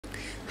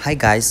Hi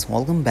guys,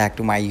 welcome back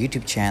to my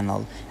YouTube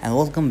channel and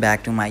welcome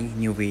back to my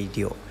new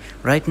video.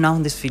 Right now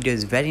this video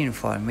is very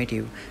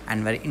informative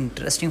and very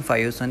interesting for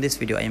you. So in this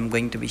video I am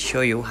going to show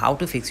you how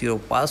to fix your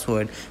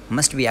password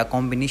must be a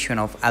combination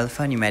of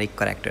alphanumeric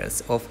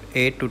characters of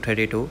 8 to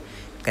 32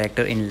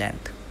 character in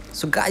length.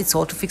 So guys,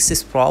 how to fix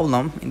this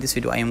problem in this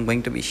video I am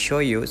going to show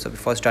you. So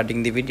before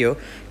starting the video,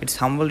 it's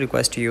humble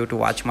request to you to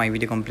watch my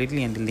video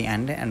completely until the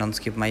end and don't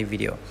skip my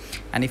video.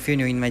 And if you're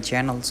new in my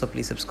channel, so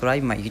please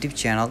subscribe my YouTube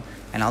channel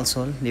and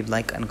also leave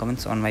like and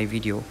comments on my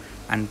video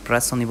and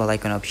press on the bell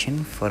icon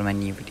option for my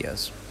new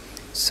videos.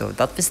 So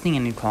without wasting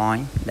any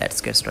time,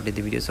 let's get started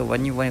the video. So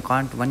when you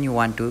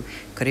want to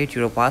create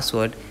your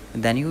password,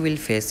 then you will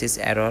face this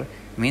error.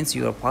 Means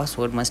your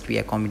password must be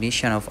a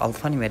combination of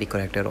alphanumeric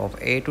character of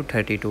 8 to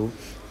 32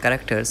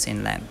 characters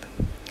in length.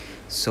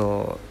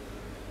 So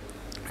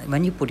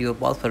when you put your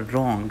password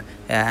wrong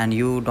and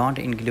you don't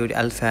include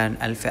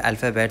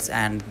alphabets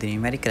and the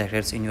numeric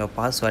characters in your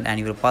password, and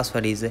your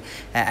password is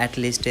at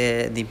least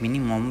the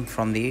minimum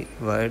from the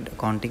word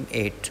counting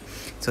 8,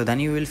 so then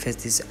you will face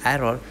this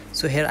error.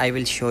 So here I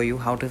will show you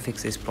how to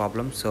fix this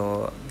problem.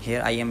 So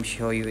here I am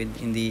show you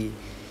in the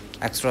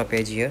extra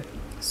page here.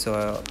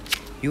 So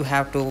you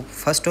have to,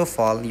 first of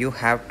all, you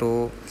have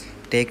to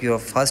take your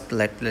first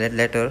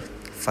letter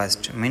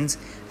first, means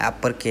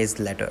uppercase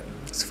letter.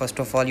 So first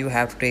of all you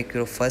have to take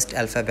your first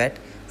alphabet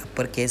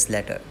uppercase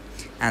letter,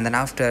 and then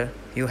after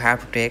you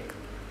have to take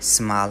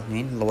small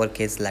mean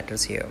lowercase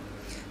letters here.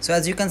 So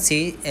as you can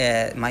see,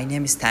 my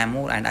name is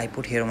Tamur and I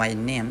put here my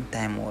name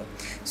Tamur.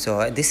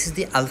 So this is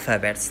the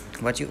alphabets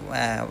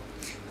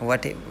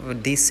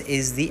this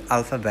is the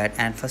alphabet,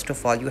 and first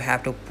of all you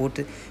have to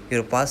put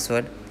your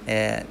password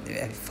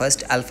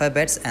first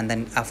alphabets, and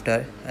then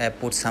after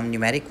put some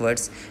numeric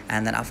words,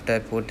 and then after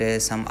put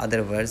some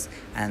other words,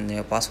 and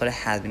your password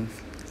has been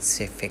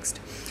fixed.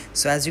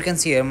 So as you can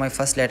see here, my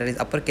first letter is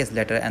uppercase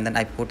letter, and then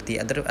I put the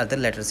other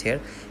letters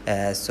here.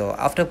 So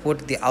after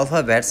put the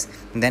alphabets,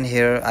 then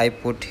here I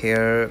put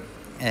here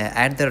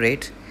at the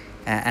rate,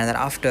 and then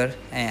after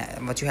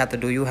what you have to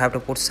do, you have to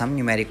put some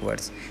numeric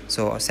words.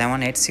 So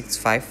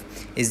 7865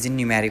 is the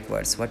numeric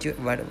words. What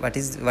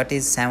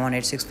is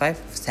 7865?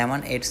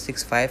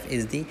 7865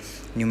 is the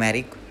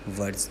numeric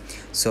words.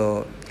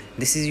 So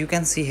this is, you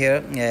can see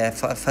here,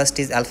 first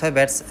is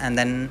alphabets and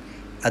then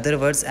other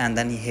words, and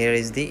then here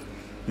is the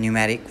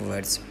numeric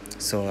words.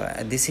 So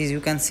this is,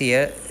 you can see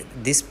here,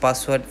 this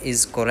password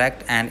is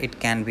correct and it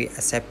can be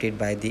accepted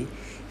by the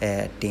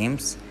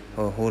teams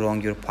who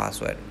wrong your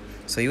password.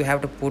 So you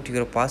have to put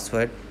your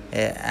password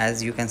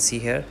as you can see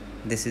here,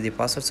 this is the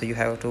password. So you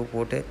have to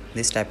put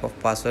this type of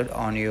password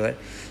on your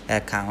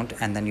account,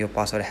 and then your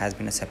password has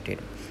been accepted.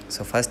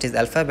 So first is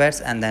alphabets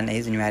and then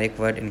is numeric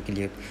word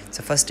include.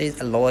 So first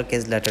is a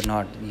lowercase letter,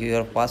 not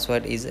your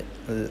password is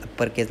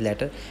uppercase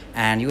letter,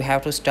 and you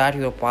have to start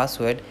your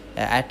password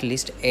at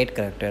least 8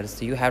 characters.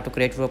 So you have to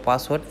create your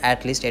password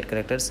at least 8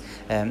 characters,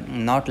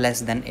 not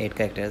less than 8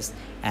 characters,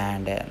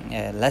 and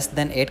less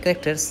than 8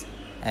 characters.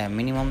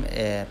 Minimum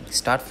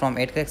start from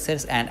 8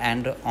 characters and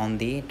end on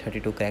the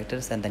 32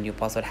 characters, and then your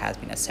password has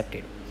been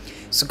accepted.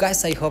 So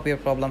guys, I hope your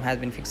problem has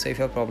been fixed. So if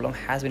your problem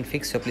has been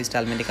fixed, so please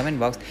tell me in the comment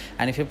box,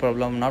 and if your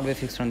problem not be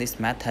fixed from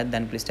this method,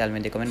 then please tell me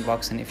in the comment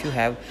box. And if you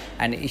have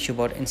an issue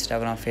about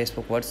Instagram,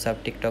 Facebook,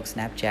 WhatsApp, TikTok,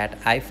 Snapchat,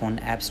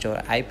 iPhone, App Store,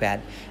 iPad,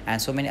 and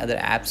so many other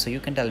apps, so you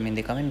can tell me in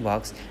the comment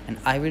box and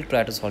I will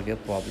try to solve your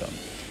problem.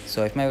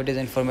 So if my video is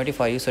informative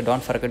for you, so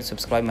don't forget to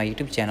subscribe my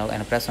YouTube channel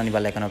and press on the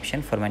bell icon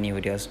option for my new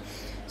videos.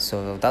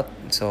 So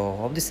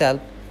hope this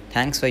help.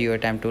 Thanks for your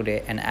time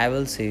today, and I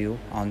will see you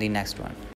on the next one.